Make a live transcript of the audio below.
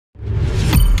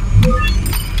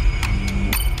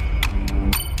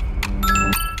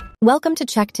Welcome to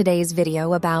check today's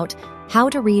video about how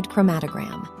to read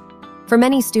chromatogram. For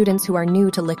many students who are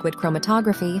new to liquid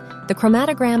chromatography, the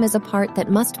chromatogram is a part that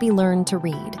must be learned to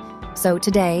read. So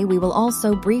today we will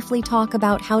also briefly talk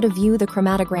about how to view the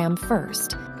chromatogram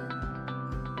first.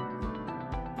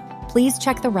 Please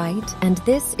check the right, and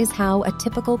this is how a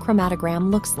typical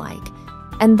chromatogram looks like.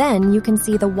 And then you can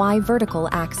see the Y vertical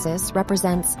axis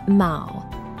represents mAh.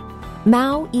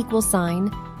 mAh equal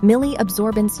sign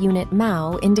milliabsorbance unit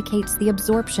mAh indicates the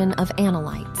absorption of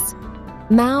analytes.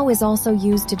 mAh is also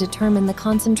used to determine the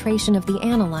concentration of the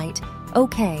analyte.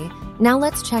 Okay, now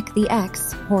let's check the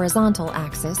X, horizontal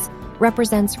axis,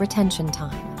 represents retention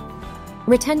time.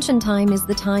 Retention time is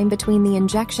the time between the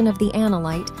injection of the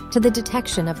analyte to the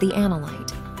detection of the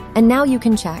analyte. And now you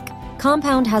can check,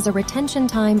 compound has a retention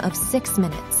time of 6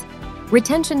 minutes.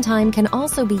 Retention time can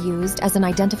also be used as an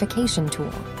identification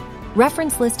tool.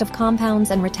 Reference list of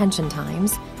compounds and retention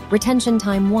times, retention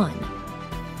time 1.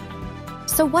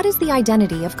 So what is the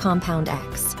identity of compound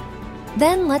X?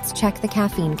 Then let's check the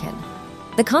caffeine kin.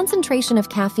 The concentration of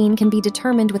caffeine can be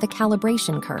determined with a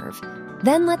calibration curve.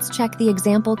 Then let's check the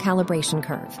example calibration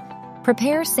curve.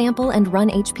 Prepare sample and run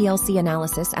HPLC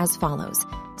analysis as follows.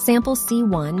 Sample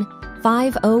C1,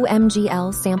 50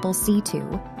 mgl sample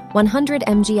C2, 100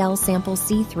 mgl sample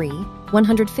C3,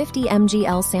 150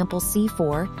 mgl sample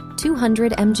C4,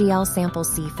 200 mgl sample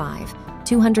C5,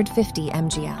 250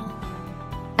 mgl.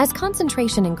 As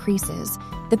concentration increases,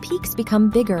 the peaks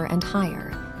become bigger and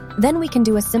higher. Then we can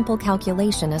do a simple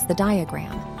calculation as the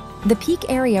diagram. The peak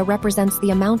area represents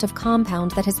the amount of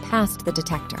compound that has passed the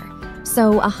detector.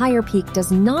 So a higher peak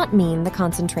does not mean the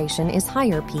concentration is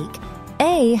higher peak.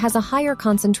 A has a higher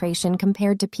concentration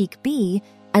compared to peak B,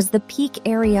 as the peak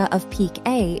area of peak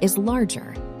A is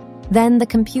larger. Then the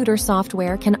computer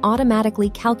software can automatically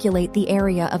calculate the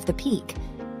area of the peak.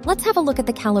 Let's have a look at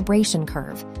the calibration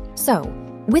curve. So,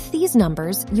 with these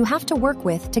numbers, you have to work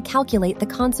with to calculate the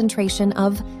concentration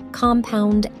of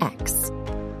compound X.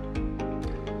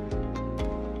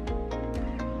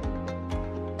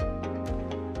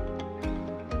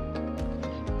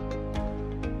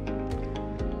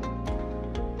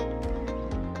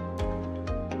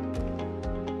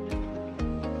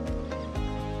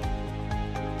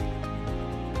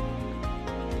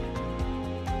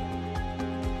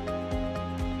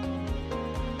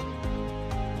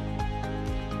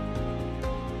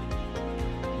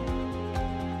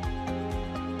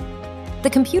 The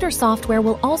computer software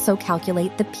will also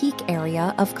calculate the peak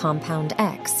area of compound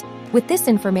X. With this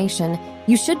information,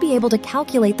 you should be able to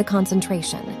calculate the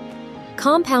concentration.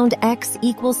 Compound X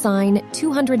equals sign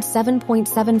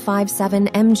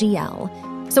 207.757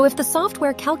 mgl. So if the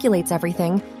software calculates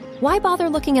everything, why bother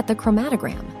looking at the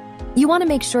chromatogram? You want to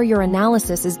make sure your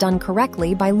analysis is done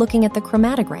correctly by looking at the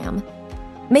chromatogram.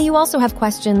 May you also have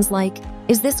questions like,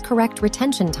 is this correct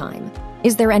retention time?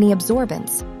 Is there any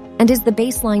absorbance? And is the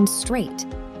baseline straight?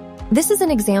 This is an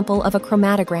example of a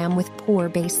chromatogram with poor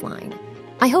baseline.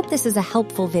 I hope this is a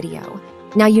helpful video.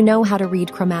 Now you know how to read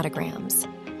chromatograms.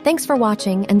 Thanks for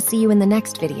watching and see you in the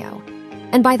next video.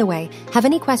 And by the way, have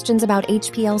any questions about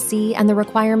HPLC and the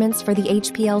requirements for the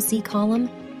HPLC column?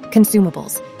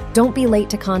 Consumables. Don't be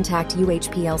late to contact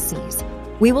UHPLCs.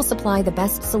 We will supply the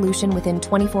best solution within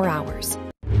 24 hours.